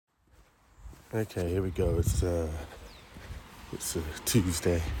Okay, here we go. It's a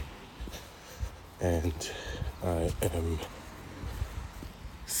Tuesday, and I am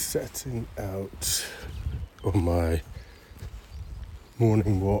setting out on my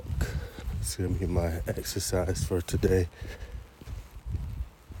morning walk. It's gonna be my exercise for today.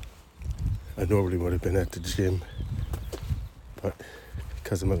 I normally would have been at the gym, but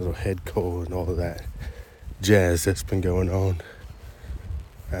because of my little head cold and all of that jazz that's been going on,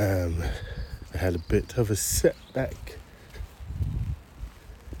 I had a bit of a setback,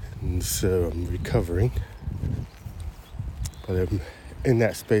 and so I'm recovering. But I'm in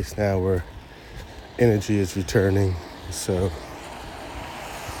that space now where energy is returning, so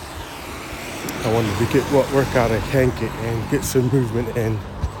I wanted to get what workout I can get in, get some movement in,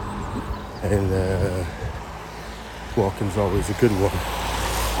 and walking's always a good one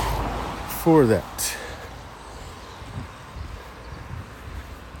for that.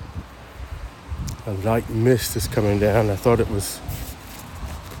 A light mist is coming down. I thought it was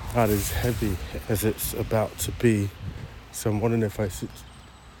not as heavy as it's about to be, so I'm wondering if I should,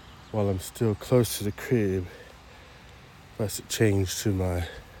 while I'm still close to the crib, if I should change to my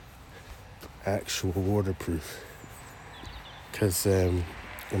actual waterproof, because I'm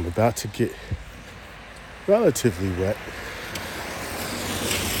about to get relatively wet,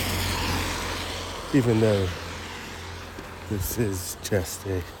 even though this is just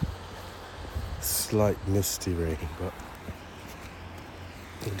a slight misty rain, but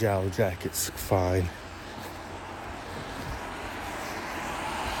the jowl jacket's fine.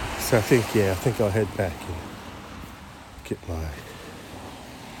 So I think I'll head back and get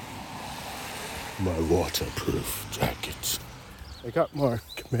my waterproof jacket. I got I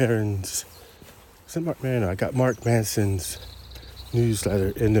got Mark Manson's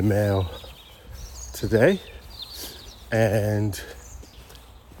newsletter in the mail today, and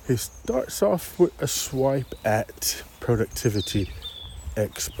he starts off with a swipe at productivity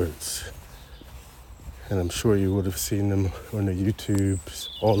experts. And I'm sure you would have seen them on the YouTubes,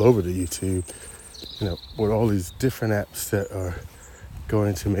 all over the YouTube, with all these different apps that are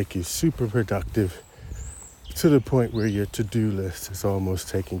going to make you super productive to the point where your to-do list is almost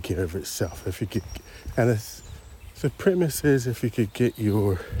taking care of itself. The premise is, if you could get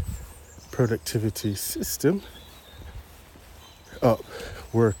your productivity system up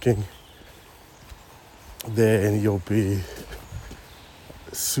working, then you'll be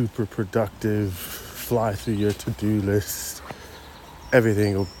super productive, fly through your to-do list,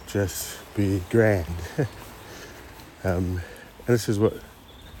 everything will just be grand. And this is what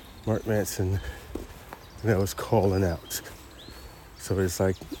Mark Manson was calling out. So it's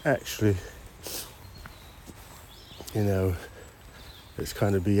like, actually, it's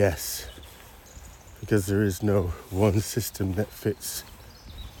kind of BS, because there is no one system that fits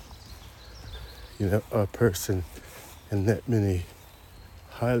a person, and that many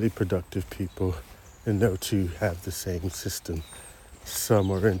highly productive people, and no two have the same system.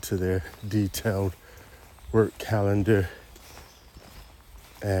 Some are into their detailed work calendar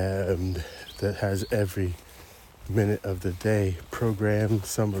and that has every minute of the day programmed.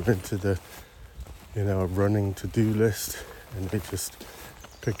 Some are into the running to-do list, and they just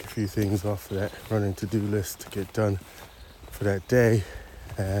pick a few things off of that running to-do list to get done for that day.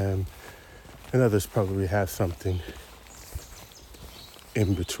 And others probably have something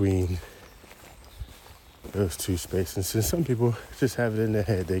in between those two spaces. And some people just have it in their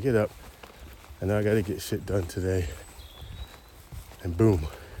head. They get up, and I got to get shit done today. And boom,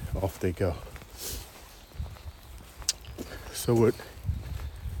 off they go. So what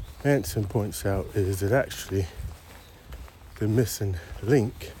Manson points out is that actually the missing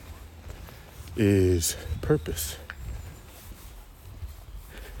link is purpose.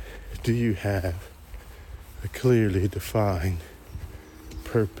 Do you have a clearly defined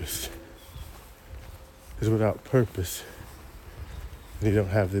purpose? Because without purpose, you don't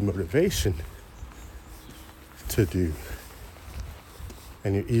have the motivation to do,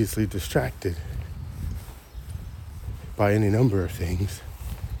 and you're easily distracted by any number of things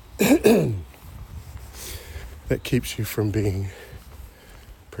that keeps you from being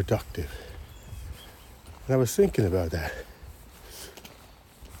productive. And I was thinking about that.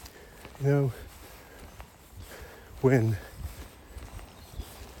 When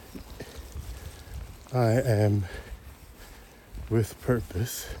I am with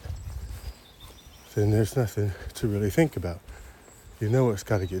purpose, then there's nothing to really think about. You know what's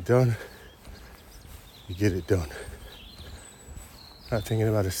got to get done, you get it done. Not thinking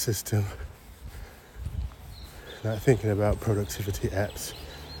about a system, not thinking about productivity apps,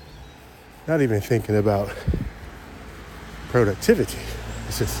 not even thinking about productivity.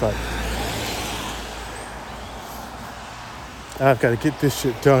 It's just like I've got to get this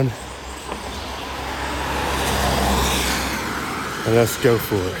shit done. And let's go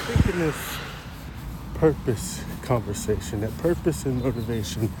for it. I think in this purpose conversation, that purpose and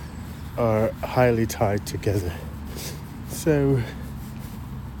motivation are highly tied together. So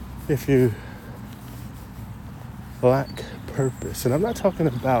if you lack purpose, and I'm not talking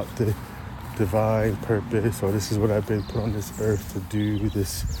about the divine purpose or this is what I've been put on this earth to do,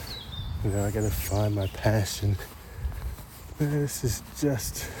 this, I gotta find my passion. This is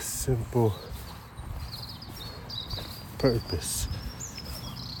just simple purpose.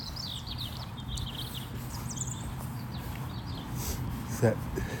 That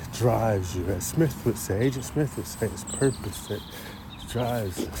drives you, as Agent Smith would say, it's purpose that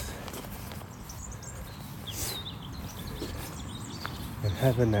drives us. And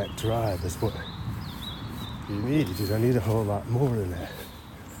having that drive is what you need. You don't need a whole lot more than that.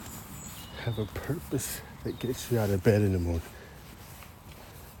 Have a purpose that gets you out of bed in the morning.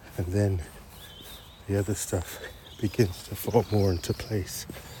 And then the other stuff begins to fall more into place.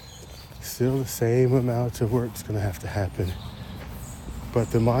 Still the same amount of work's gonna have to happen,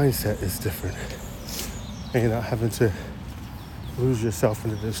 but the mindset is different. And you're not having to lose yourself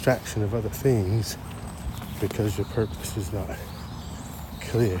in the distraction of other things because your purpose is not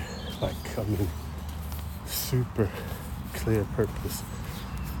clear. Super clear purpose.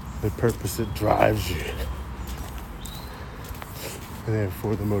 The purpose that drives you. And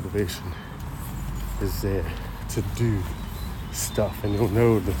therefore the motivation is there to do stuff. And you'll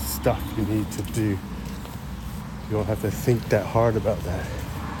know the stuff you need to do. You don't have to think that hard about that.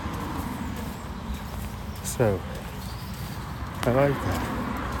 So, I like that.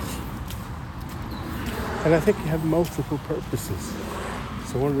 And I think you have multiple purposes.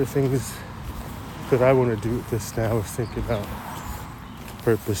 So one of the things that I want to do with this now is think about the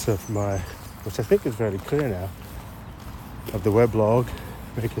purpose of which I think is very clear now, of the weblog,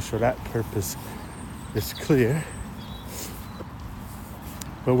 making sure that purpose is clear.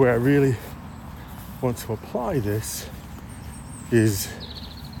 But where I really want to apply this is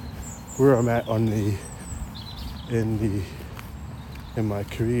where I'm at in my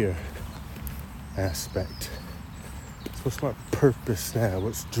career aspect. So what's my purpose now?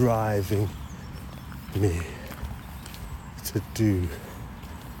 What's driving me to do?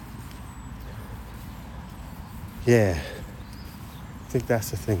 Yeah, I think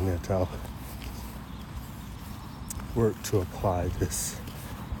that's the thing that I'll work to apply this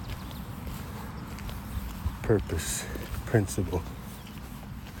purpose principle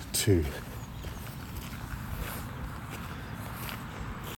to.